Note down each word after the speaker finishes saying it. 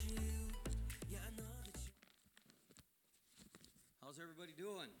everybody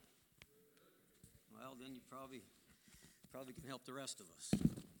doing? Well, then you probably can help the rest of us.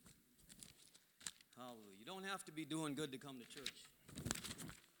 Hallelujah. You don't have to be doing good to come to church.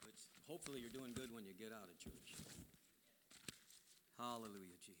 But hopefully you're doing good when you get out of church.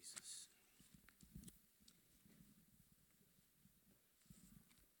 Hallelujah, Jesus.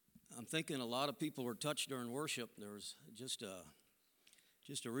 I'm thinking a lot of people were touched during worship. There was just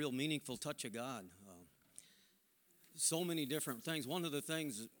a real meaningful touch of God. So many different things. One of the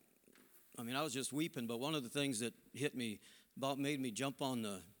things, I was just weeping, but one of the things that hit me, about made me jump on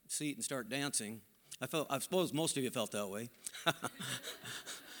the seat and start dancing. I suppose most of you felt that way.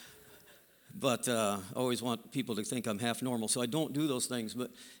 But I always want people to think I'm half normal, so I don't do those things,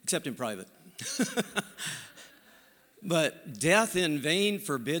 but except in private. But death in vain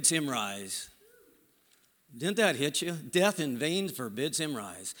forbids him rise. Didn't that hit you? Death in vain forbids him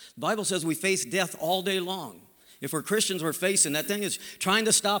rise. The Bible says we face death all day long. If we're Christians, we're facing that thing is trying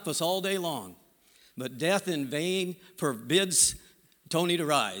to stop us all day long. But death in vain forbids Tony to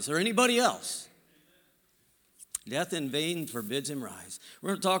rise, or anybody else. Death in vain forbids him rise. We're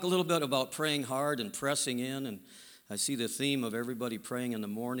going to talk a little bit about praying hard and pressing in, and I see the theme of everybody praying in the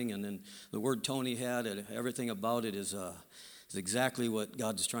morning, and then the word Tony had, and everything about it is exactly what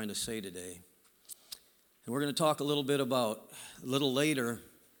God is trying to say today. And we're going to talk a little bit about, a little later,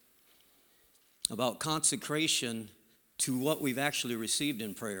 about consecration to what we've actually received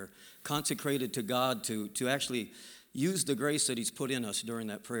in prayer, consecrated to God to actually use the grace that he's put in us during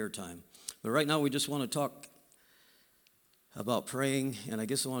that prayer time. But right now we just want to talk about praying, and I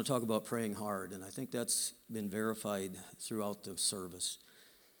guess I want to talk about praying hard, and I think that's been verified throughout the service.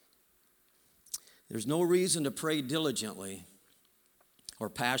 There's no reason to pray diligently or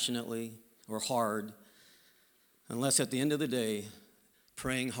passionately or hard unless at the end of the day,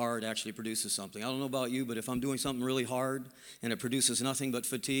 praying hard actually produces something. I don't know about you, but if I'm doing something really hard and it produces nothing but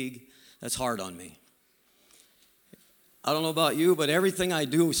fatigue, that's hard on me. I don't know about you, but everything I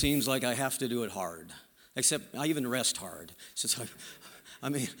do seems like I have to do it hard. Except I even rest hard. It's just like,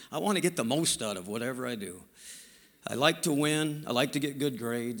 I want to get the most out of whatever I do. I like to win. I like to get good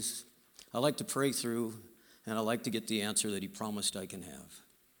grades. I like to pray through, and I like to get the answer that he promised I can have.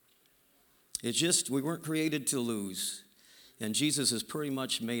 It's just we weren't created to lose, and Jesus has pretty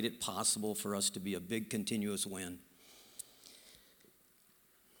much made it possible for us to be a big continuous win.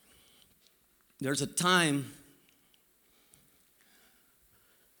 There's a time,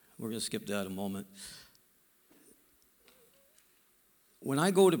 we're going to skip that a moment. When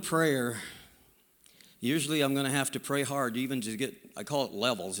I go to prayer, usually I'm going to have to pray hard, even to get, I call it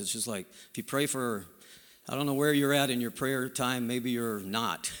levels. It's just like, if you pray for, I don't know where you're at in your prayer time, maybe you're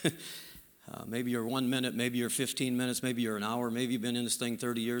not. Maybe you're 1 minute, maybe you're 15 minutes, maybe you're an hour, maybe you've been in this thing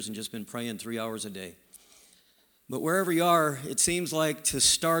 30 years and just been praying 3 hours a day. But wherever you are, it seems like to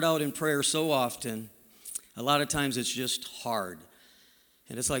start out in prayer so often, a lot of times it's just hard.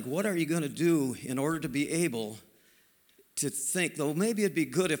 And it's like, what are you going to do in order to be able to think, though, maybe it'd be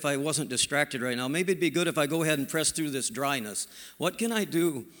good if I wasn't distracted right now. Maybe it'd be good if I go ahead and press through this dryness. What can I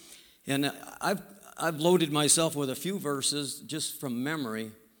do? And I've loaded myself with a few verses just from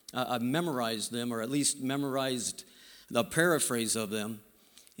memory. I've memorized them, or at least memorized the paraphrase of them,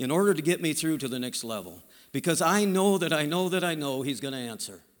 in order to get me through to the next level. Because I know he's going to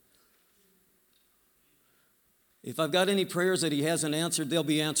answer. If I've got any prayers that he hasn't answered, they'll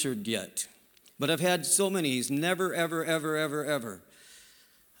be answered yet. But I've had so many, he's never, ever, ever, ever, ever.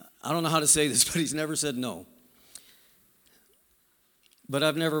 I don't know how to say this, but he's never said no. But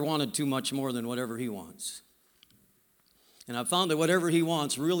I've never wanted too much more than whatever he wants. And I've found that whatever he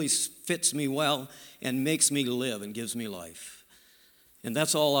wants really fits me well and makes me live and gives me life. And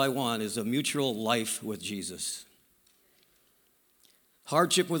that's all I want, is a mutual life with Jesus.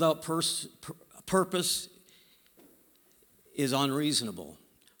 Hardship without purpose is unreasonable.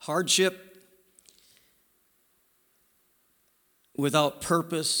 Hardship without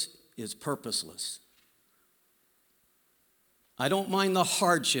purpose is purposeless. I don't mind the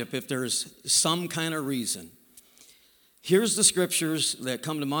hardship if there's some kind of reason. Here's the scriptures that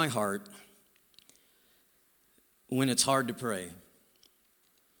come to my heart when it's hard to pray.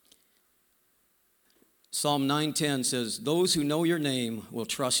 Psalm 9:10 says, "Those who know your name will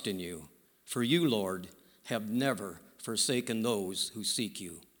trust in you, for you, Lord, have never forsaken those who seek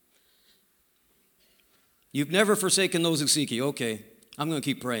you." You've never forsaken those who seek you. Okay, I'm going to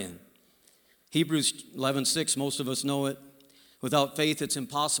keep praying. Hebrews 11:6, most of us know it. Without faith, it's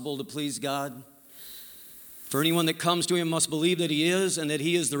impossible to please God. For anyone that comes to him must believe that he is, and that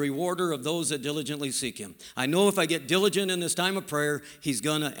he is the rewarder of those that diligently seek him. I know if I get diligent in this time of prayer, he's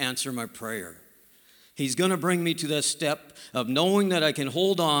going to answer my prayer. He's going to bring me to that step of knowing that I can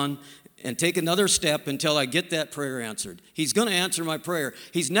hold on and take another step until I get that prayer answered. He's going to answer my prayer.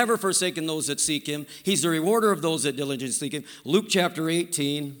 He's never forsaken those that seek him. He's the rewarder of those that diligently seek him. Luke chapter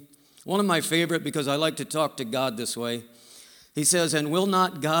 18, one of my favorite because I like to talk to God this way. He says, and will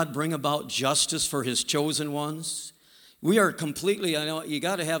not God bring about justice for his chosen ones? We are completely, I know you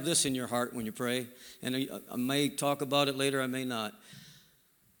got to have this in your heart when you pray, and I may talk about it later, I may not.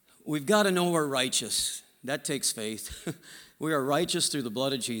 We've got to know we're righteous. That takes faith. We are righteous through the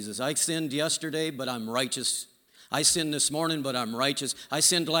blood of Jesus. I sinned yesterday, but I'm righteous. I sinned this morning, but I'm righteous. I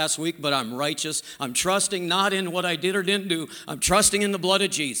sinned last week, but I'm righteous. I'm trusting not in what I did or didn't do. I'm trusting in the blood of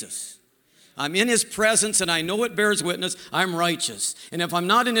Jesus. I'm in his presence, and I know it bears witness. I'm righteous. And if I'm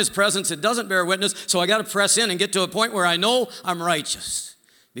not in his presence, it doesn't bear witness, so I got to press in and get to a point where I know I'm righteous.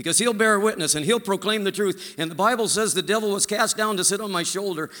 Because he'll bear witness, and he'll proclaim the truth. And the Bible says the devil was cast down to sit on my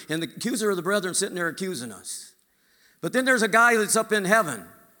shoulder, and the accuser of the brethren sitting there accusing us. But then there's a guy that's up in heaven.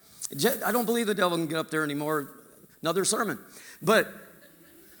 I don't believe the devil can get up there anymore. Another sermon. But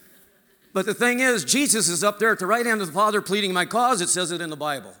the thing is, Jesus is up there at the right hand of the Father pleading my cause. It says it in the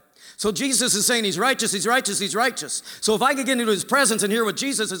Bible. So Jesus is saying he's righteous, he's righteous, he's righteous. So if I can get into his presence and hear what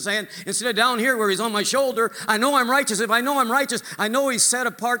Jesus is saying, instead of down here where he's on my shoulder, I know I'm righteous. If I know I'm righteous, I know he's set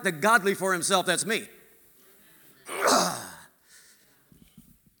apart the godly for himself. That's me.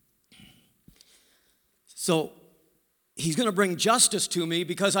 So he's going to bring justice to me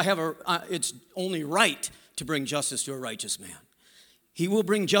because I have it's only right to bring justice to a righteous man. He will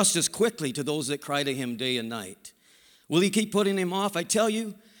bring justice quickly to those that cry to him day and night. Will he keep putting him off? I tell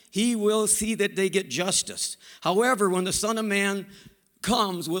you, he will see that they get justice. However, when the Son of Man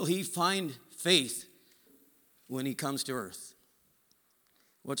comes, will he find faith when he comes to earth?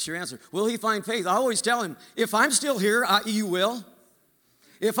 What's your answer? Will he find faith? I always tell him, if I'm still here, you will.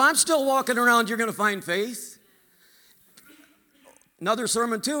 If I'm still walking around, you're going to find faith. Another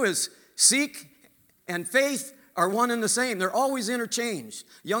sermon, too, is seek and faith are one and the same. They're always interchanged.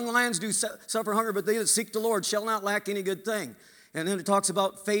 Young lions do suffer hunger, but they that seek the Lord shall not lack any good thing. And then it talks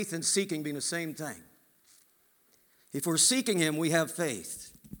about faith and seeking being the same thing. If we're seeking him, we have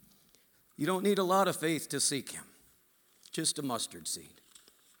faith. You don't need a lot of faith to seek him. Just a mustard seed.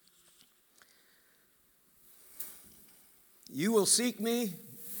 You will seek me,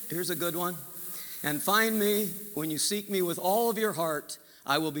 here's a good one, and find me when you seek me with all of your heart.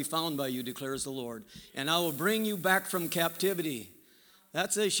 I will be found by you, declares the Lord. And I will bring you back from captivity.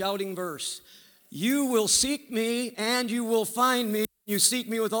 That's a shouting verse. You will seek me and you will find me. You seek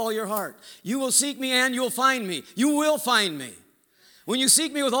me with all your heart. You will seek me and you'll find me. You will find me. When you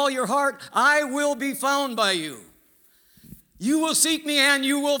seek me with all your heart, I will be found by you. You will seek me and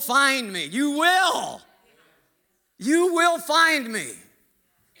you will find me. You will. You will find me.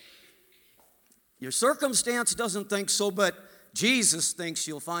 Your circumstance doesn't think so, but Jesus thinks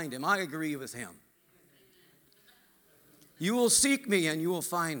you'll find him. I agree with him. You will seek me and you will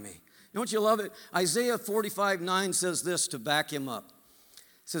find me. Don't you love it? Isaiah 45:9 says this to back him up.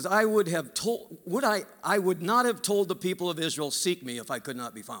 It says, I would not have told the people of Israel, seek me if I could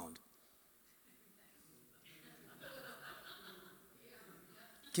not be found.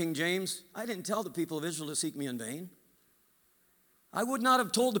 King James, I didn't tell the people of Israel to seek me in vain. I would not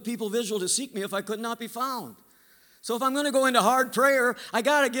have told the people of Israel to seek me if I could not be found. So if I'm going to go into hard prayer, I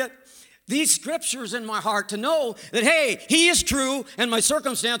got to get these scriptures in my heart to know that, hey, he is true and my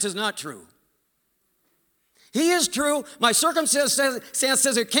circumstance is not true. He is true. My circumstance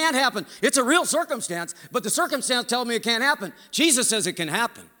says it can't happen. It's a real circumstance, but the circumstance tells me it can't happen. Jesus says it can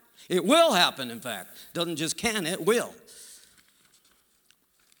happen. It will happen, in fact. Doesn't just can, it will.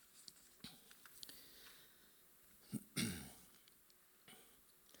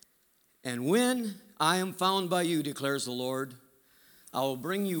 And when I am found by you, declares the Lord, I will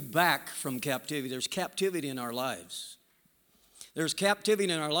bring you back from captivity. There's captivity in our lives. There's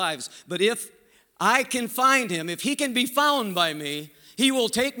captivity in our lives. But if I can find him, if he can be found by me, he will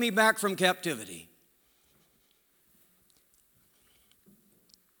take me back from captivity.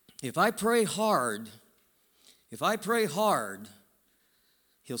 If I pray hard,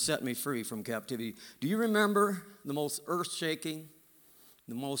 he'll set me free from captivity. Do you remember the most earth-shaking,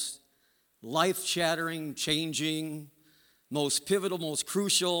 the most life-shattering, changing, most pivotal, most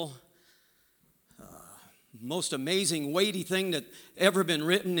crucial, most amazing, weighty thing that ever been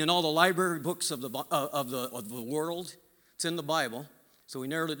written in all the library books of the world? It's in the Bible, so we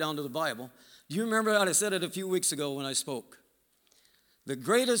narrowed it down to the Bible. Do you remember that? I said it a few weeks ago when I spoke. The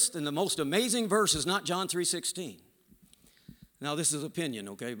greatest and the most amazing verse is not John 3:16. Now, this is opinion,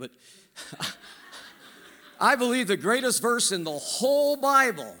 okay, but I believe the greatest verse in the whole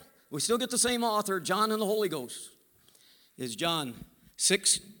Bible, We still get the same author, John and the Holy Ghost. Is John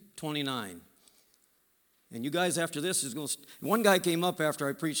 6:29. And you guys after this is going to... One guy came up after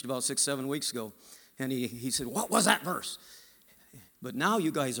I preached about 6-7 weeks ago, and he said, what was that verse? But now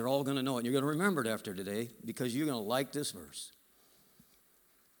you guys are all going to know it, and you're going to remember it after today because you're going to like this verse.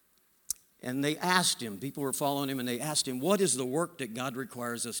 And they asked him, people were following him, and they asked him, what is the work that God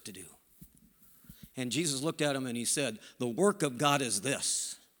requires us to do? And Jesus looked at him and he said, the work of God is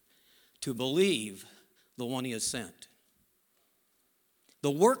this, to believe the one he has sent.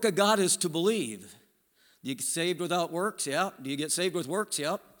 The work of God is to believe. Do you get saved without works? Yeah. Do you get saved with works?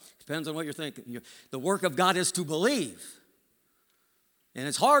 Yep. Depends on what you're thinking. The work of God is to believe. And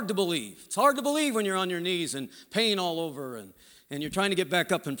it's hard to believe. It's hard to believe when you're on your knees and pain all over and you're trying to get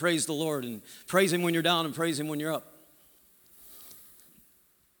back up and praise the Lord and praise Him when you're down and praise Him when you're up.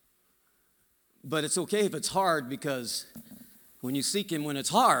 But it's okay if it's hard because when you seek Him when it's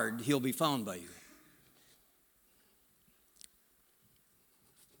hard, He'll be found by you.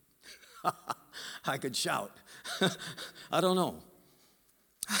 I could shout. I don't know.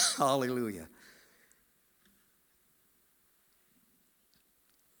 Hallelujah.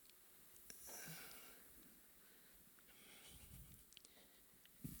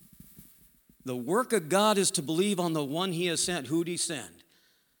 The work of God is to believe on the one He has sent. Who'd He send?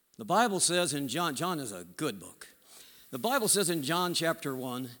 The Bible says in John is a good book. The Bible says in John chapter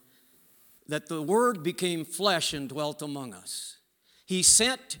 1 that the Word became flesh and dwelt among us. He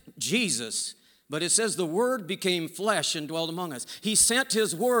sent Jesus, but it says the Word became flesh and dwelt among us. He sent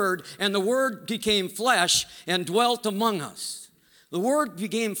His Word, and the Word became flesh and dwelt among us. The Word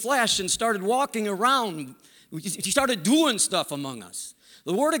became flesh and started walking around. He started doing stuff among us.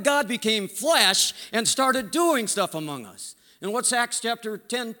 The Word of God became flesh and started doing stuff among us. And what's Acts chapter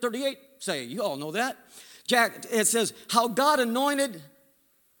 10:38 say? You all know that. It says, how God anointed,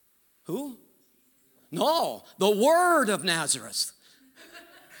 who? No, the Word of Nazareth.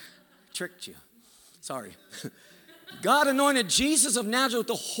 Tricked you. Sorry. God anointed Jesus of Nazareth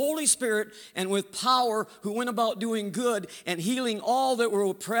with the Holy Spirit and with power, who went about doing good and healing all that were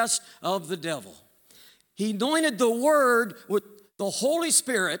oppressed of the devil. He anointed the Word with the Holy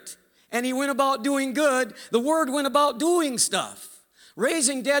Spirit, and He went about doing good. The Word went about doing stuff,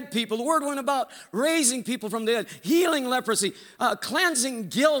 raising dead people. The Word went about raising people from the dead, healing leprosy, cleansing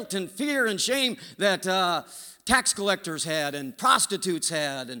guilt and fear and shame that tax collectors had and prostitutes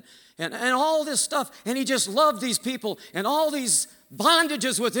had and all this stuff. And He just loved these people, and all these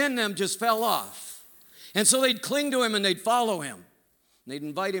bondages within them just fell off. And so they'd cling to Him and they'd follow Him. They'd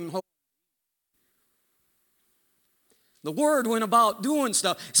invite Him home. The Word went about doing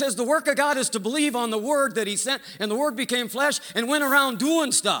stuff. It says the work of God is to believe on the Word that He sent, and the Word became flesh and went around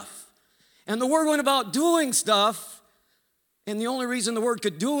doing stuff. And the Word went about doing stuff, and the only reason the Word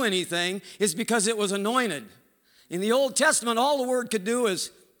could do anything is because it was anointed. In the Old Testament, all the Word could do is,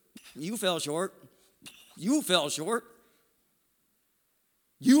 you fell short, you fell short,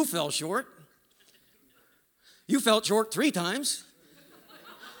 you fell short, you fell short 3 times.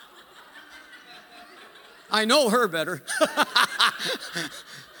 I know her better.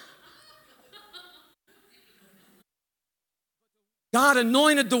 God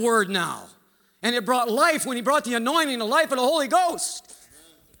anointed the Word now. And it brought life when He brought the anointing, the life of the Holy Ghost.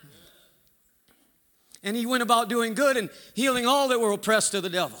 And He went about doing good and healing all that were oppressed of the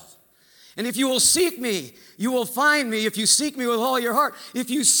devil. And if you will seek Me, you will find Me. If you seek Me with all your heart. If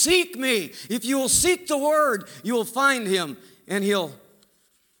you seek Me, if you will seek the Word, you will find Him. And He'll,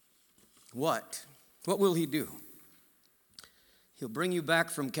 what? What will He do? He'll bring you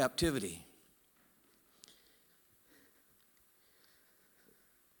back from captivity.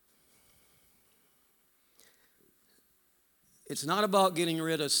 It's not about getting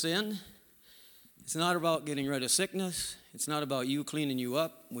rid of sin. It's not about getting rid of sickness. It's not about you cleaning you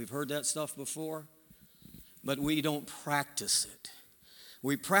up. We've heard that stuff before. But we don't practice it.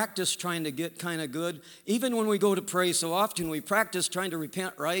 We practice trying to get kind of good. Even when we go to pray so often, we practice trying to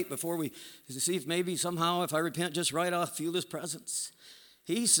repent right before we see if maybe somehow if I repent just right, I'll feel His presence.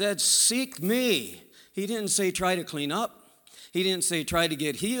 He said, seek Me. He didn't say try to clean up. He didn't say try to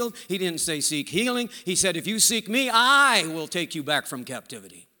get healed. He didn't say seek healing. He said, if you seek Me, I will take you back from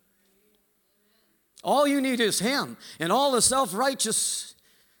captivity. All you need is Him. And all the self-righteous,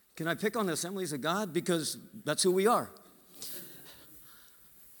 can I pick on the Assemblies of God? Because that's who we are.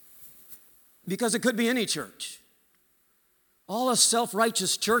 Because it could be any church. All the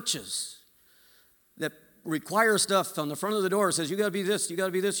self-righteous churches that require stuff on the front of the door says, you got to be this, you got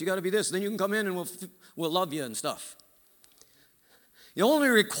to be this, you got to be this. Then you can come in and we'll love you and stuff. The only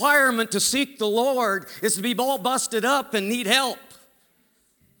requirement to seek the Lord is to be all busted up and need help.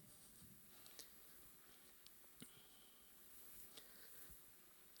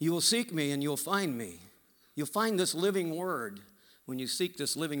 You will seek me and you'll find me. You'll find this living word when you seek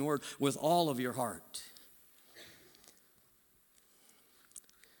this living word with all of your heart.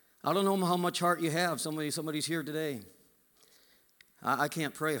 I don't know how much heart you have. Somebody's here today. I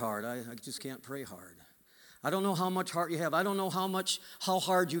can't pray hard. I just can't pray hard. I don't know how much heart you have. I don't know how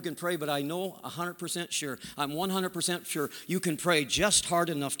hard you can pray, but I know 100% sure, I'm 100% sure you can pray just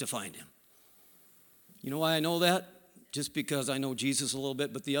hard enough to find him. You know why I know that? Just because I know Jesus a little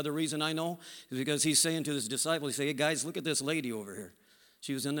bit, but the other reason I know is because he's saying to his disciples, he said, hey guys, look at this lady over here.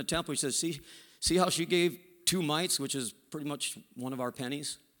 She was in the temple. He says, see how she gave 2 mites, which is pretty much one of our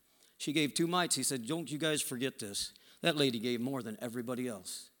pennies? She gave 2 mites. He said, don't you guys forget this. That lady gave more than everybody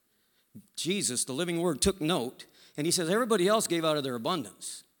else. Jesus, the living word, took note, and he says everybody else gave out of their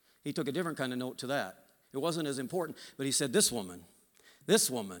abundance. He took a different kind of note to that. It wasn't as important, but he said, this woman,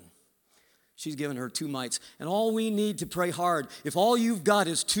 she's given her 2 mites. And all we need to pray hard, if all you've got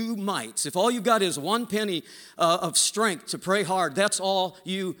is 2 mites, if all you've got is 1 penny of strength to pray hard, that's all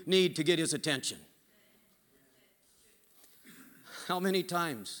you need to get his attention. How many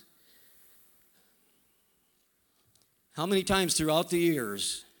times throughout the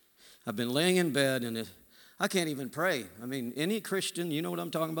years I've been laying in bed and I can't even pray. I mean, any Christian, you know what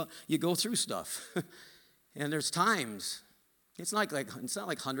I'm talking about? You go through stuff. And there's times, it's not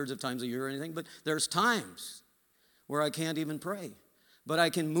like hundreds of times a year or anything, but there's times where I can't even pray. But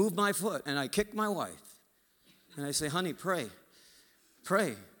I can move my foot and I kick my wife. And I say, honey, pray.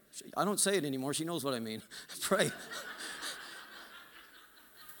 Pray. I don't say it anymore. She knows what I mean. Pray.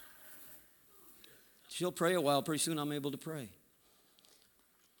 She'll pray a while. Pretty soon I'm able to pray.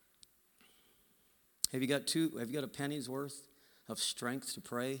 Have you got a penny's worth of strength to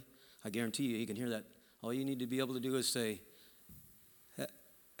pray? I guarantee you can hear that. All you need to be able to do is say,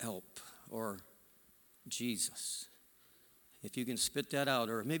 help, or Jesus. If you can spit that out,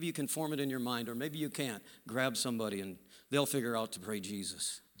 or maybe you can form it in your mind, or maybe you can't, grab somebody and they'll figure out to pray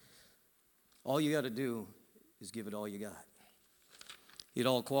Jesus. All you got to do is give it all you got. It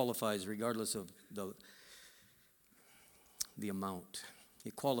all qualifies regardless of the amount.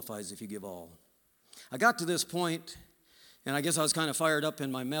 It qualifies if you give all. I got to this point, and I guess I was kind of fired up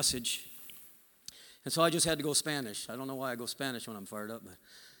in my message, and so I just had to go Spanish. I don't know why I go Spanish when I'm fired up, but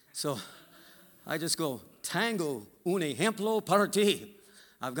so I just go, tengo un ejemplo para ti.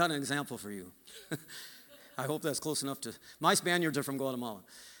 I've got an example for you. I hope that's close enough to, my Spaniards are from Guatemala.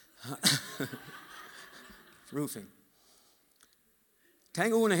 Roofing.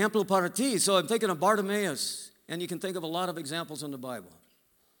 Tengo un ejemplo para ti. So I'm thinking of Bartimaeus, and you can think of a lot of examples in the Bible.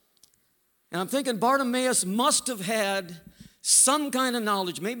 And I'm thinking Bartimaeus must have had some kind of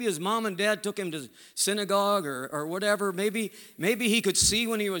knowledge. Maybe his mom and dad took him to synagogue or whatever. Maybe he could see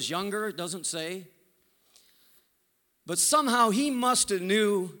when he was younger. It doesn't say. But somehow he must have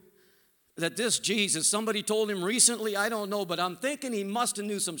knew that this Jesus, somebody told him recently, I don't know, but I'm thinking he must have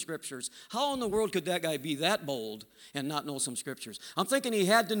knew some scriptures. How in the world could that guy be that bold and not know some scriptures? I'm thinking he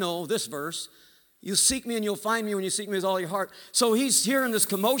had to know this verse. You seek me and you'll find me when you seek me with all your heart. So he's hearing this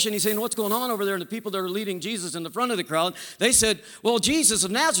commotion. He's saying, what's going on over there? And the people that are leading Jesus in the front of the crowd, they said, well, Jesus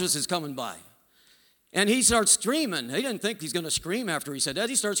of Nazareth is coming by. And he starts screaming. He didn't think he's going to scream after he said that.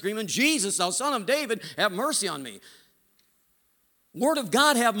 He starts screaming, Jesus, thou son of David, have mercy on me. Word of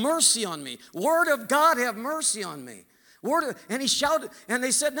God, have mercy on me. Word of God, have mercy on me. And he shouted, and they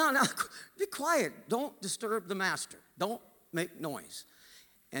said, no, be quiet. Don't disturb the master. Don't make noise.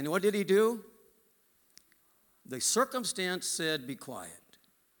 And what did he do? The circumstance said, be quiet.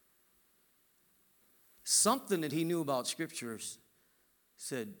 Something that he knew about scriptures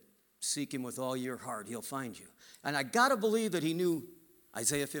said, seek him with all your heart, he'll find you. And I got to believe that he knew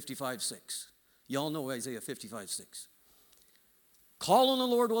Isaiah 55:6. Y'all know Isaiah 55:6. Call on the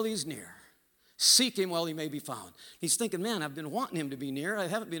Lord while he's near. Seek him while he may be found. He's thinking, man, I've been wanting him to be near. I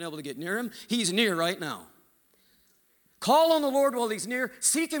haven't been able to get near him. He's near right now. Call on the Lord while he's near.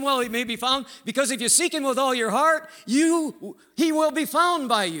 Seek him while he may be found. Because if you seek him with all your heart, he will be found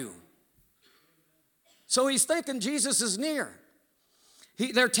by you. So he's thinking Jesus is near.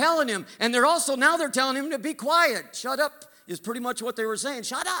 They're telling him, and they're telling him to be quiet. Shut up is pretty much what they were saying.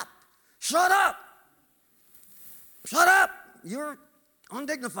 Shut up. Shut up. Shut up. You're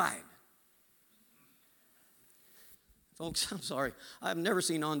undignified. Folks, I'm sorry. I've never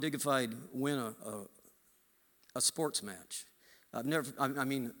seen undignified win a sports match.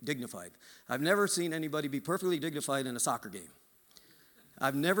 Dignified. I've never seen anybody be perfectly dignified in a soccer game.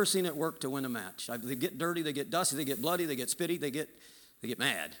 I've never seen it work to win a match. They get dirty, they get dusty, they get bloody, they get spitty, they get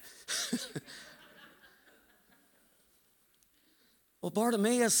mad. Well,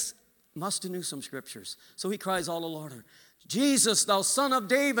 Bartimaeus must have knew some scriptures. So he cries all the louder, Jesus, thou son of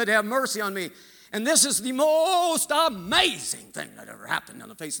David, have mercy on me. And this is the most amazing thing that ever happened on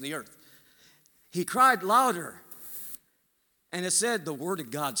the face of the earth. He cried louder, and it said the word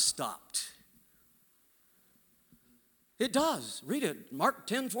of God stopped. It does. Read it, Mark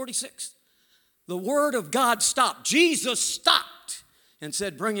 10:46. The word of God stopped. Jesus stopped and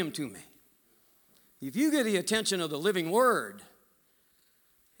said, bring him to me. If you get the attention of the living word,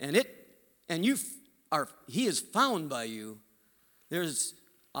 he is found by you, there's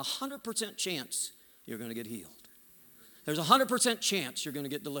 100% chance you're going to get healed. There's 100% chance you're going to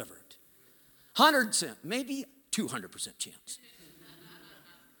get delivered. 100%, maybe 200% chance.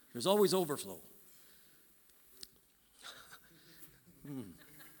 There's always overflow.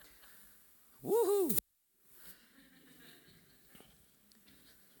 Woohoo!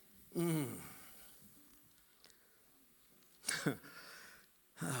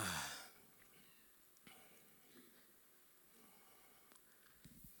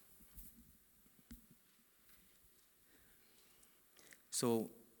 So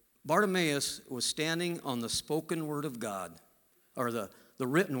Bartimaeus was standing on the spoken word of God, or the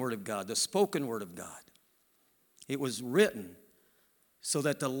written word of God, the spoken word of God. It was written so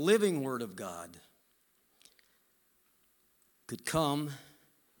that the living word of God could come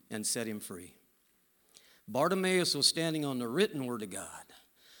and set him free. Bartimaeus was standing on the written word of God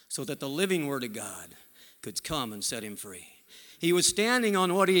so that the living word of God could come and set him free. He was standing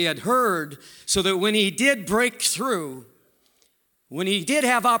on what he had heard so that when he did break through, when he did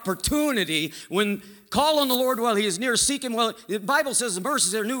have opportunity, when call on the Lord while he is near, seek him while, the Bible says the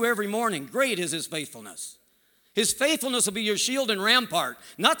mercies are new every morning. Great is his faithfulness. His faithfulness will be your shield and rampart.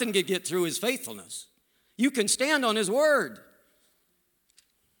 Nothing can get through his faithfulness. You can stand on his word.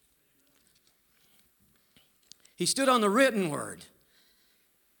 He stood on the written word,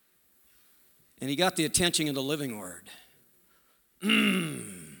 and he got the attention of the living word.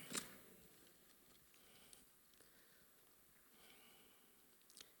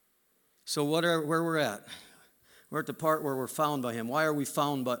 So where we're at? We're at the part where we're found by him. Why are we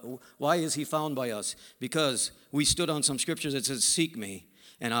found by? Why is he found by us? Because we stood on some scriptures that says, seek me,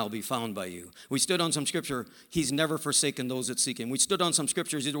 and I'll be found by you. We stood on some scripture, he's never forsaken those that seek him. We stood on some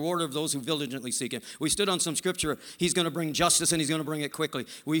scriptures, he's the rewarder of those who diligently seek him. We stood on some scripture, he's going to bring justice and he's going to bring it quickly.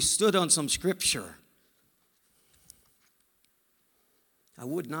 We stood on some scripture. I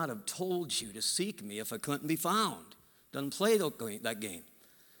would not have told you to seek me if I couldn't be found. Doesn't play that game.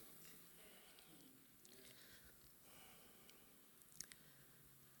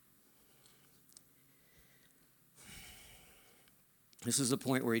 This is the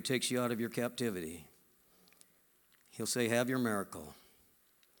point where he takes you out of your captivity. He'll say, have your miracle.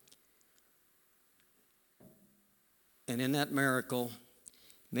 And in that miracle,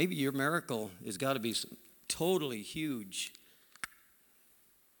 maybe your miracle has got to be totally huge.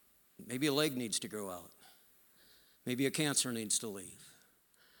 Maybe a leg needs to grow out. Maybe a cancer needs to leave.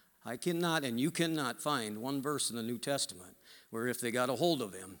 I cannot, and you cannot find one verse in the New Testament where if they got a hold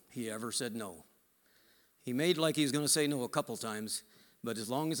of him, he ever said no. He made like he was going to say no a couple times, but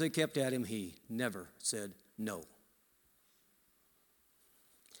as long as they kept at him, he never said no.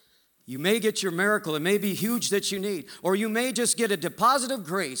 You may get your miracle. It may be huge that you need, or you may just get a deposit of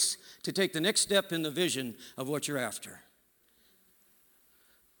grace to take the next step in the vision of what you're after.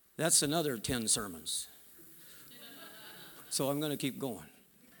 That's another 10 sermons. So I'm going to keep going.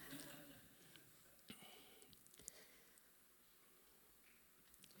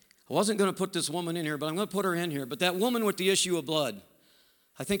 I wasn't going to put this woman in here, but I'm going to put her in here. But that woman with the issue of blood,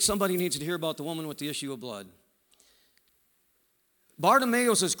 I think somebody needs to hear about the woman with the issue of blood.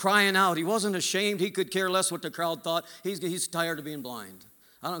 Bartimaeus is crying out. He wasn't ashamed. He could care less what the crowd thought. He's tired of being blind.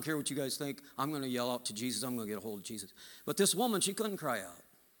 I don't care what you guys think. I'm going to yell out to Jesus. I'm going to get a hold of Jesus. But this woman, she couldn't cry out.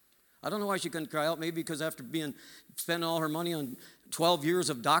 I don't know why she couldn't cry out. Maybe because after spending all her money on 12 years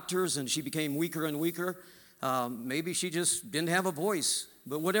of doctors and she became weaker and weaker, maybe she just didn't have a voice.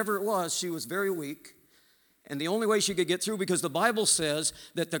 But whatever it was, she was very weak. And the only way she could get through, because the Bible says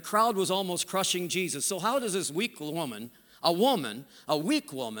that the crowd was almost crushing Jesus. So how does this weak woman, a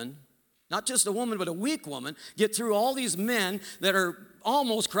weak woman, not just a woman, but a weak woman, get through all these men that are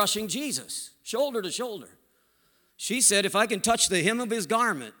almost crushing Jesus, shoulder to shoulder? She said, if I can touch the hem of his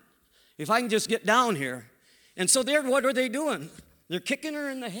garment, if I can just get down here. And so what are they doing? They're kicking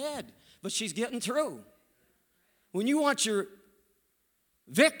her in the head, but she's getting through. When you want your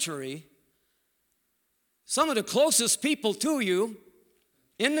victory, some of the closest people to you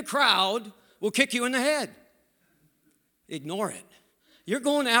in the crowd will kick you in the head. Ignore it. You're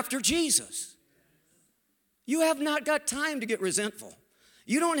going after Jesus. You have not got time to get resentful.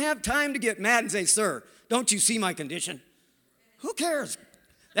 You don't have time to get mad and say, sir, don't you see my condition? Who cares?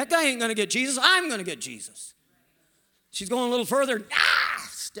 That guy ain't going to get Jesus. I'm going to get Jesus. She's going a little further.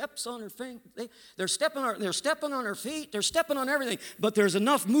 Steps on her feet. They're stepping on her feet. They're stepping on everything. But there's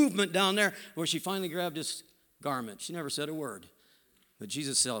enough movement down there where she finally grabbed his garment. She never said a word. But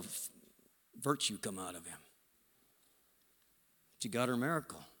Jesus saw virtue come out of him. She got her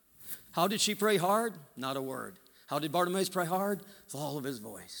miracle. How did she pray hard? Not a word. How did Bartimaeus pray hard? With all of his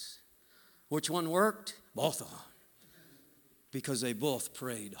voice. Which one worked? Both of them. Because they both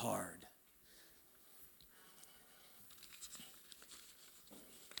prayed hard.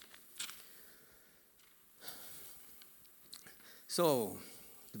 So,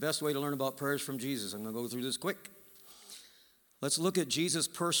 the best way to learn about prayer is from Jesus. I'm going to go through this quick. Let's look at Jesus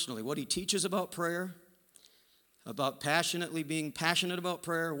personally, what he teaches about prayer, about being passionate about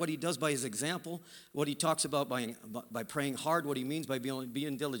prayer, what he does by his example, what he talks about by praying hard, what he means by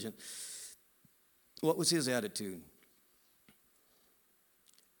being diligent. What was his attitude?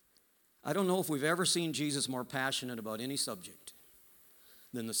 I don't know if we've ever seen Jesus more passionate about any subject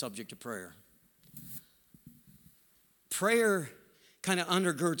than the subject of prayer. Prayer kind of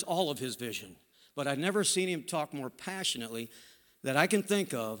undergirds all of his vision, but I've never seen him talk more passionately that I can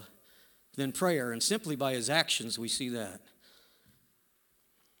think of than prayer, and simply by his actions we see that.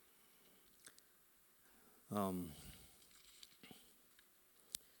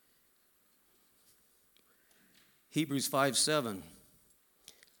 Hebrews 5:7.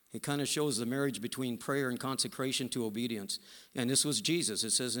 It kind of shows the marriage between prayer and consecration to obedience. And this was Jesus.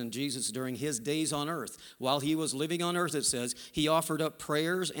 It says in Jesus, during his days on earth, while he was living on earth, it says, he offered up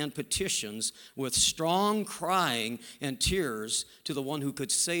prayers and petitions with strong crying and tears to the one who could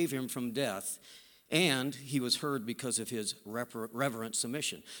save him from death. And he was heard because of his reverent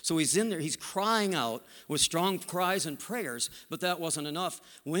submission. So he's in there, he's crying out with strong cries and prayers, but that wasn't enough.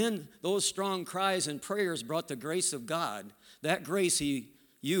 When those strong cries and prayers brought the grace of God, that grace he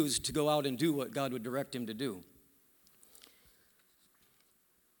used to go out and do what God would direct him to do.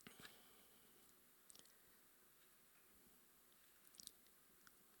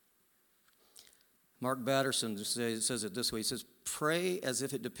 Mark Batterson says it this way. He says, pray as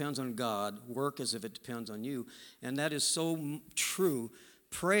if it depends on God, work as if it depends on you. And that is so true.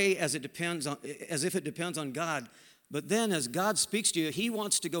 Pray as if it depends on God. But then as God speaks to you, he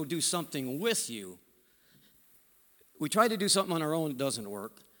wants to go do something with you. We try to do something on our own, it doesn't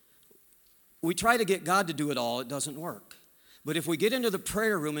work. We try to get God to do it all, it doesn't work. But if we get into the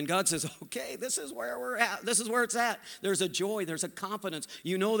prayer room and God says, okay, this is where we're at, this is where it's at, there's a joy, there's a confidence.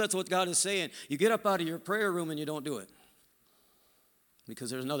 You know that's what God is saying. You get up out of your prayer room and you don't do it.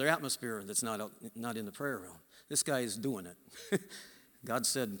 Because there's another atmosphere that's not in the prayer room. This guy is doing it. God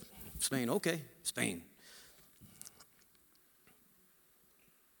said, Spain, okay, Spain.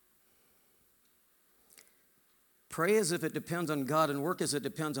 Pray as if it depends on God and work as it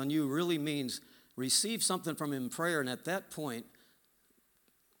depends on you really means receive something from him in prayer, and at that point,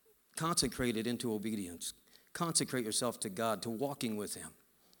 consecrate it into obedience. Consecrate yourself to God, to walking with him.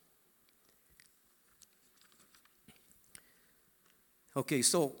 Okay,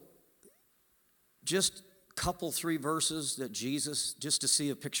 so just couple 3 verses that Jesus, just to see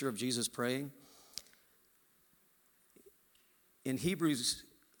a picture of Jesus praying. In Hebrews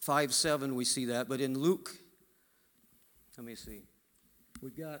 5:7 we see that, but in Luke, let me see.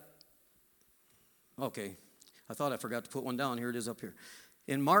 We've got, okay, I thought I forgot to put one down. Here it is up here.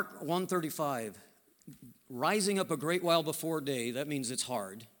 In Mark 1:35, rising up a great while before day, that means it's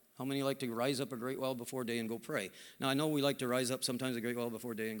hard. How many like to rise up a great while before day and go pray? Now, I know we like to rise up sometimes a great while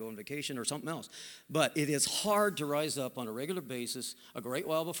before day and go on vacation or something else, but it is hard to rise up on a regular basis a great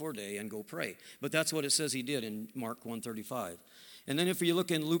while before day and go pray. But that's what it says he did in Mark 1:35. And then if you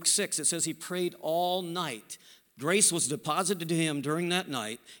look in Luke 6, it says he prayed all night. Grace was deposited to him during that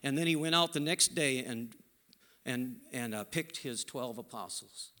night, and then he went out the next day and picked his 12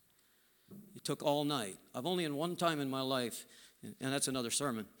 apostles. It took all night. I've only in one time in my life, and that's another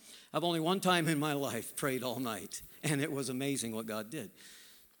sermon, I've only one time in my life prayed all night, and it was amazing what God did.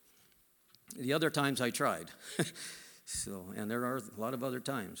 The other times I tried. And there are a lot of other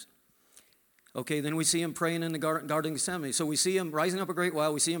times. Okay, then we see him praying in the Garden of Gethsemane. So we see him rising up a great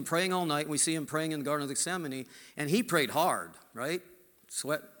while. We see him praying all night. We see him praying in the Garden of Gethsemane. And he prayed hard, right?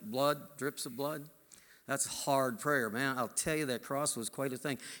 Sweat, blood, drips of blood. That's hard prayer, man. I'll tell you, that cross was quite a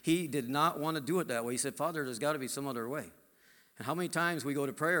thing. He did not want to do it that way. He said, Father, there's got to be some other way. And how many times we go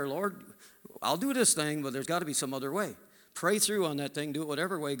to prayer, Lord, I'll do this thing, but there's got to be some other way. Pray through on that thing. Do it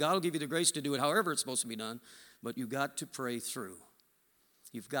whatever way. God will give you the grace to do it however it's supposed to be done. But you've got to pray through.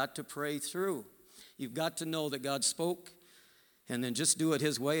 You've got to pray through. You've got to know that God spoke, and then just do it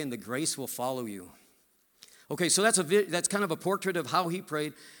his way, and the grace will follow you. Okay, so that's kind of a portrait of how he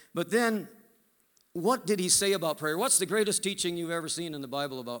prayed. But then, what did he say about prayer? What's the greatest teaching you've ever seen in the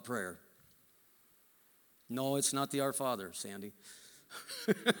Bible about prayer? No, it's not the Our Father, Sandy.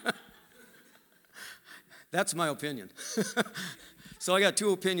 That's my opinion. So I got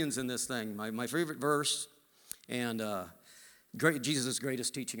two opinions in this thing. My favorite verse and Jesus'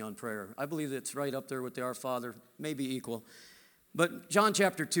 greatest teaching on prayer. I believe it's right up there with the Our Father, maybe equal. But John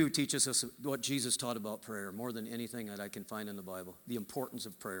chapter 2 teaches us what Jesus taught about prayer more than anything that I can find in the Bible, the importance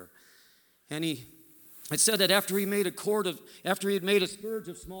of prayer. And it said that after he had made a scourge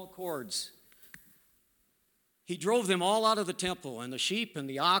of small cords, he drove them all out of the temple, and the sheep and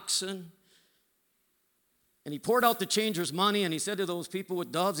the oxen. And he poured out the changers' money, and he said to those people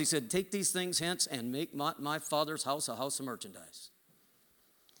with doves, he said, take these things hence and make my Father's house a house of merchandise.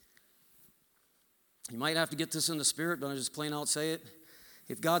 You might have to get this in the spirit, but I'll just plain out say it.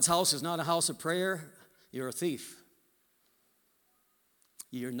 If God's house is not a house of prayer, you're a thief.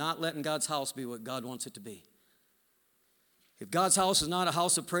 You're not letting God's house be what God wants it to be. If God's house is not a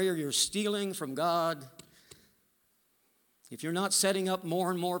house of prayer, you're stealing from God. If you're not setting up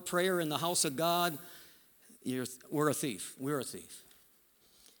more and more prayer in the house of God, we're a thief. We're a thief.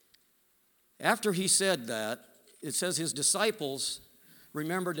 After he said that, it says his disciples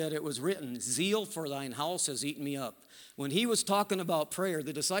remembered that it was written, zeal for thine house has eaten me up. When he was talking about prayer,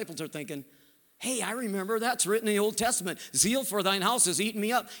 the disciples are thinking, hey, I remember that's written in the Old Testament. Zeal for thine house has eaten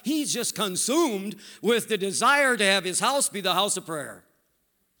me up. He's just consumed with the desire to have his house be the house of prayer.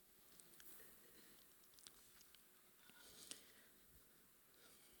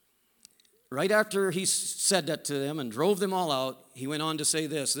 Right after he said that to them and drove them all out, he went on to say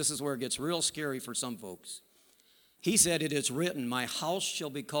this. This is where it gets real scary for some folks. He said, it is written, my house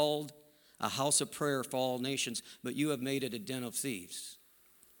shall be called a house of prayer for all nations, but you have made it a den of thieves.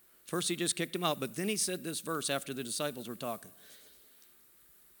 First he just kicked them out, but then he said this verse after the disciples were talking.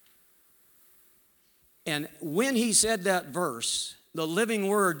 And when he said that verse, the living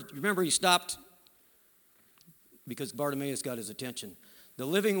word, remember he stopped because Bartimaeus got his attention. The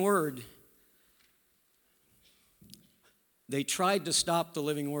living word, they tried to stop the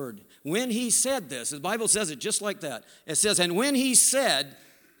living word. When he said this, the Bible says it just like that. It says, and when he said,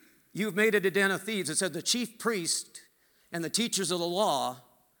 you've made it a den of thieves, it said the chief priest and the teachers of the law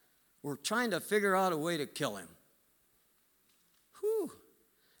were trying to figure out a way to kill him. Whew.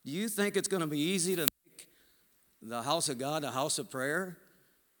 Do you think it's going to be easy to make the house of God a house of prayer?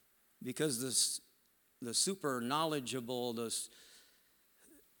 Because the super knowledgeable,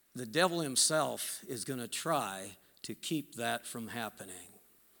 the devil himself is going to try to keep that from happening.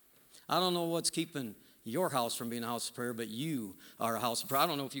 I don't know what's keeping your house from being a house of prayer, but you are a house of prayer. I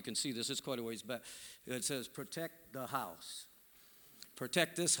don't know if you can see this. It's quite a ways back. It says, protect the house.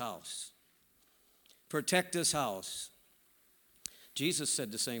 Protect this house. Protect this house. Jesus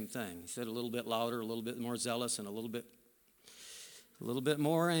said the same thing. He said a little bit louder, a little bit more zealous, and a little bit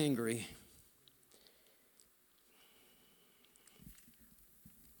more angry.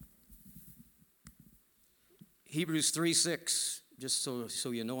 Hebrews 3:6, just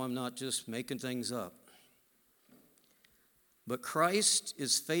so you know I'm not just making things up. But Christ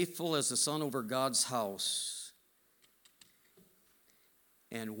is faithful as the Son over God's house,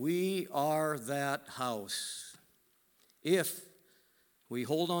 and we are that house, if we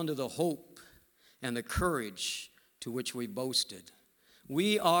hold on to the hope and the courage to which we boasted.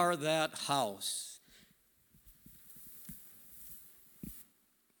 We are that house.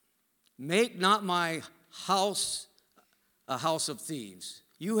 Make not my house a house of thieves.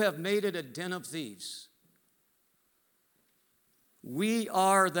 You have made it a den of thieves. We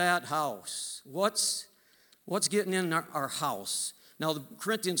are that house. What's getting in our house? Now,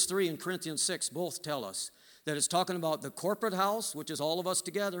 Corinthians 3 and Corinthians 6 both tell us that it's talking about the corporate house, which is all of us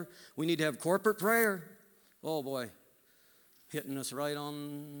together. We need to have corporate prayer. Oh, boy, hitting us right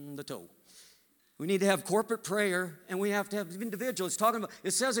on the toe. We need to have corporate prayer, and we have to have individual. It's talking about,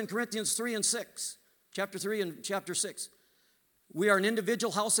 it says in Corinthians 3 and 6, chapter 3 and chapter 6, we are an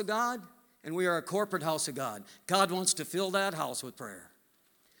individual house of God, and we are a corporate house of God. God wants to fill that house with prayer.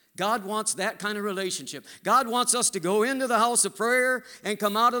 God wants that kind of relationship. God wants us to go into the house of prayer and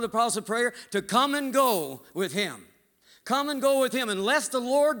come out of the house of prayer to come and go with Him. Come and go with Him. Unless the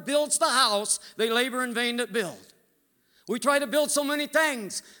Lord builds the house, they labor in vain that build. We try to build so many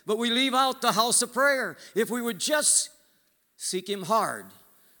things, but we leave out the house of prayer. If we would just seek Him hard,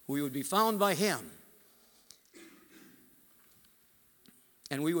 we would be found by Him.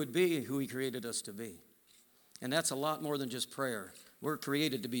 And we would be who He created us to be. And that's a lot more than just prayer. We're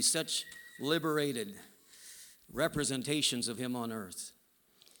created to be such liberated representations of Him on earth.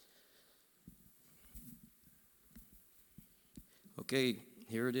 Okay,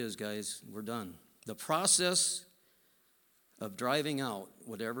 here it is, guys. We're done. The process of driving out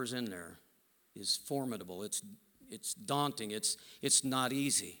whatever's in there is formidable. It's daunting. It's not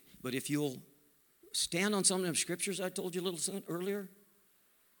easy. But if you'll stand on some of the scriptures I told you a little earlier,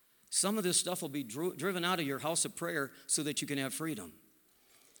 some of this stuff will be driven out of your house of prayer so that you can have freedom.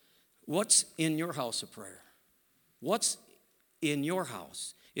 What's in your house of prayer? What's in your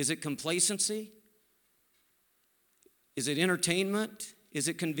house? Is it complacency? Is it entertainment? Is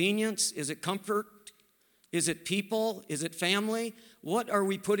it convenience? Is it comfort? Is it people? Is it family? What are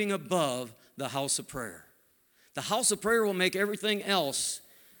we putting above the house of prayer? The house of prayer will make everything else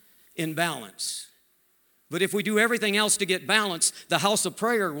in balance. But if we do everything else to get balance, the house of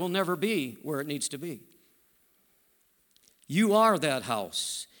prayer will never be where it needs to be. You are that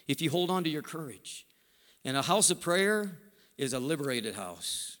house if you hold on to your courage. And a house of prayer is a liberated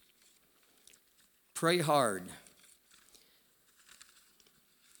house. Pray hard.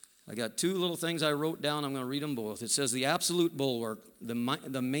 I got two little things I wrote down. I'm going to read them both. It says the absolute bulwark, the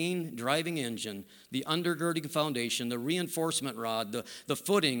main driving engine, the undergirding foundation, the reinforcement rod, the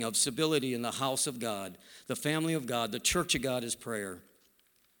footing of stability in the house of God, the family of God, the church of God is prayer.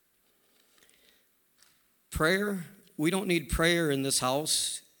 Prayer, we don't need prayer in this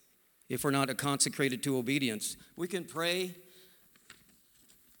house if we're not consecrated to obedience. We can pray,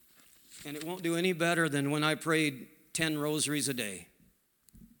 and it won't do any better than when I prayed 10 rosaries a day.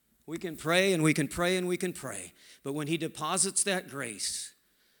 We can pray and we can pray and we can pray. But when he deposits that grace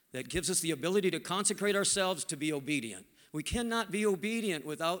that gives us the ability to consecrate ourselves to be obedient, we cannot be obedient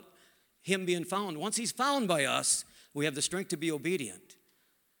without him being found. Once he's found by us, we have the strength to be obedient.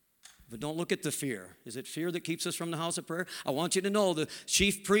 But don't look at the fear. Is it fear that keeps us from the house of prayer? I want you to know the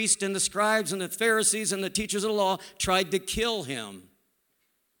chief priests and the scribes and the Pharisees and the teachers of the law tried to kill him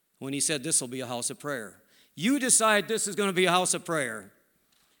when he said this will be a house of prayer. You decide this is going to be a house of prayer.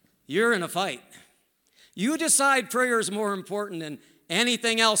 You're in a fight. You decide prayer is more important than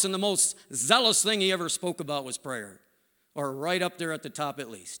anything else, and the most zealous thing he ever spoke about was prayer, or right up there at the top at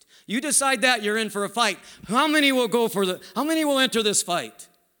least. You decide that, you're in for a fight. How many will enter this fight?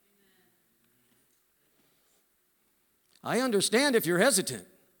 I understand if you're hesitant.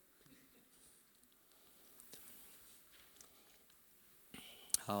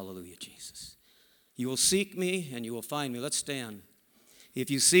 Hallelujah, Jesus. You will seek me and you will find me. Let's stand. If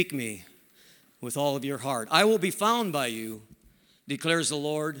you seek me with all of your heart, I will be found by you, declares the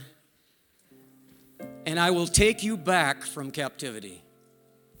Lord, and I will take you back from captivity.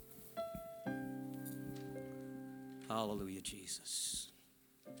 Hallelujah, Jesus.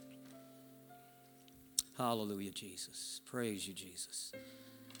 Hallelujah, Jesus. Praise you, Jesus.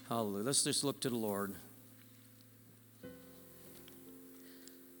 Hallelujah. Let's just look to the Lord.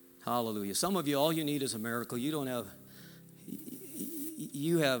 Hallelujah. Some of you, all you need is a miracle. You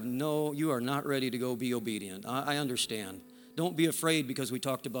are not ready to go be obedient. I understand. Don't be afraid because we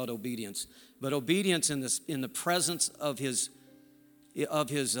talked about obedience. But obedience in the presence of his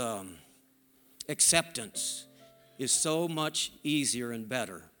acceptance is so much easier and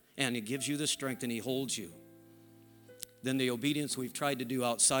better. And it gives you the strength and he holds you than the obedience we've tried to do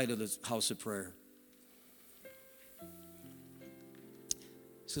outside of the house of prayer.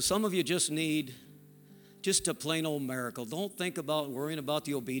 So some of you just need just a plain old miracle. Don't think about worrying about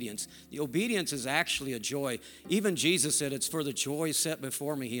the obedience. The obedience is actually a joy. Even Jesus said, it's for the joy set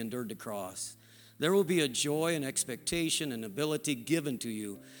before me, he endured the cross. There will be a joy and expectation and ability given to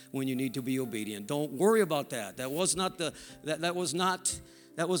you when you need to be obedient. Don't worry about that. That was not the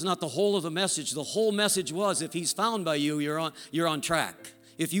whole of the message. The whole message was if he's found by you, you're on track.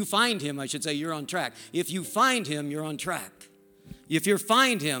 If you find him, I should say, you're on track. If you find him, you're on track. If you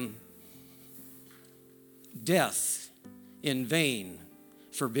find him, death in vain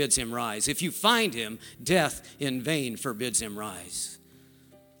forbids him rise. If you find him, death in vain forbids him rise.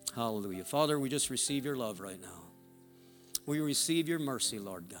 Hallelujah. Father, we just receive your love right now. We receive your mercy,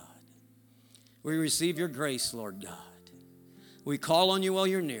 Lord God. We receive your grace, Lord God. We call on you while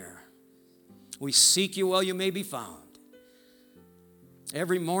you're near. We seek you while you may be found.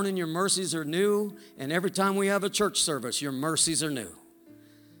 Every morning your mercies are new, and every time we have a church service, your mercies are new.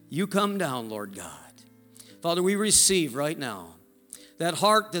 You come down, Lord God. Father, we receive right now that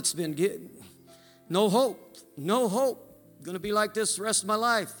heart that's been getting no hope, going to be like this the rest of my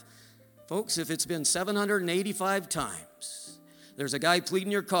life. Folks, if it's been 785 times, there's a guy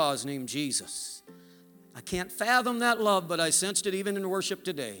pleading your cause named Jesus. I can't fathom that love, but I sensed it even in worship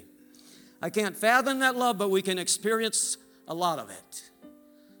today. I can't fathom that love, but we can experience a lot of it.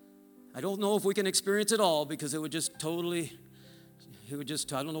 I don't know if we can experience it all because I don't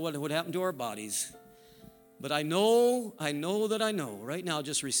know what would happen to our bodies. But I know that I know. Right now,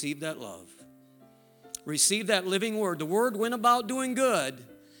 just receive that love. Receive that living word. The word went about doing good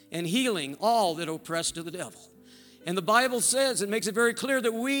and healing all that oppressed to the devil. And the Bible says, it makes it very clear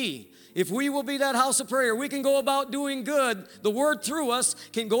that if we will be that house of prayer, we can go about doing good. The word through us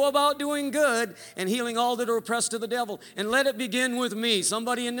can go about doing good and healing all that are oppressed to the devil. And let it begin with me.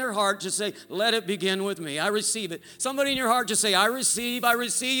 Somebody in their heart just say, let it begin with me. I receive it. Somebody in your heart just say, I receive, I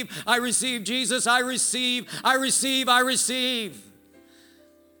receive, I receive Jesus, I receive, I receive, I receive.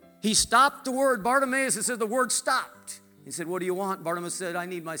 He stopped the word. Bartimaeus, it said the word stopped. He said, what do you want? Bartimaeus said, I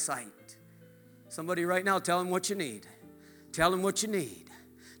need my sight. Somebody right now, tell him what you need. Tell him what you need.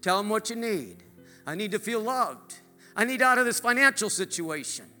 Tell him what you need. I need to feel loved. I need out of this financial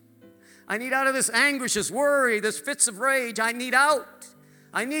situation. I need out of this anguish, this worry, this fits of rage. I need out.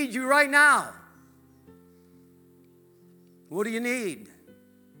 I need you right now. What do you need?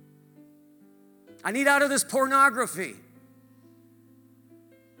 I need out of this pornography.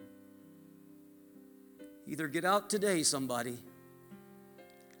 Either get out today, somebody,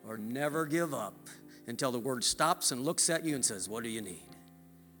 or never give up until the word stops and looks at you and says, what do you need?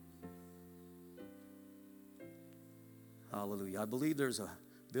 Hallelujah. I believe there's an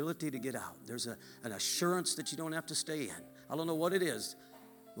ability to get out. There's an assurance that you don't have to stay in. I don't know what it is,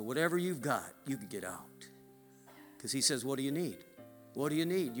 but whatever you've got, you can get out. Because he says, what do you need? What do you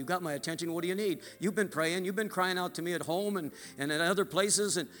need? You got my attention. What do you need? You've been praying. You've been crying out to me at home and at other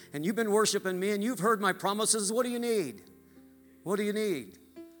places, and you've been worshiping me, and you've heard my promises. What do you need? What do you need?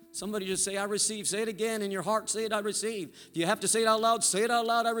 Somebody just say, I receive. Say it again in your heart. Say it, I receive. If you have to say it out loud, say it out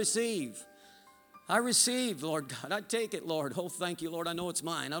loud, I receive. I receive, Lord God. I take it, Lord. Oh, thank you, Lord. I know it's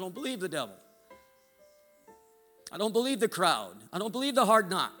mine. I don't believe the devil. I don't believe the crowd. I don't believe the hard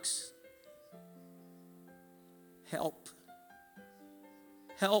knocks. Help.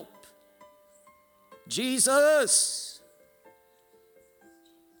 Help. Jesus.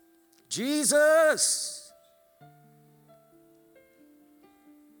 Jesus.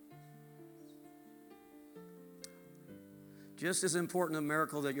 Just as important a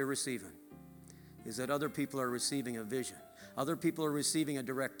miracle that you're receiving is that other people are receiving a vision. Other people are receiving a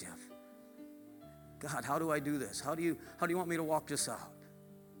directive. God, how do I do this? How do you want me to walk this out?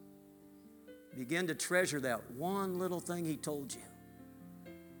 Begin to treasure that one little thing he told you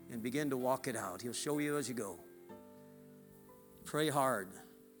and begin to walk it out. He'll show you as you go. Pray hard.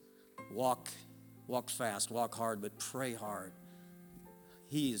 Walk fast, walk hard, but pray hard.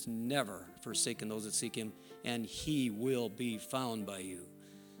 He is never forsaken those that seek him, and he will be found by you.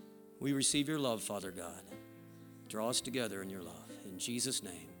 We receive your love, Father God. Draw us together in your love. In Jesus'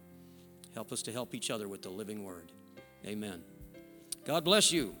 name, help us to help each other with the living word. Amen. God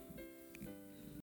bless you.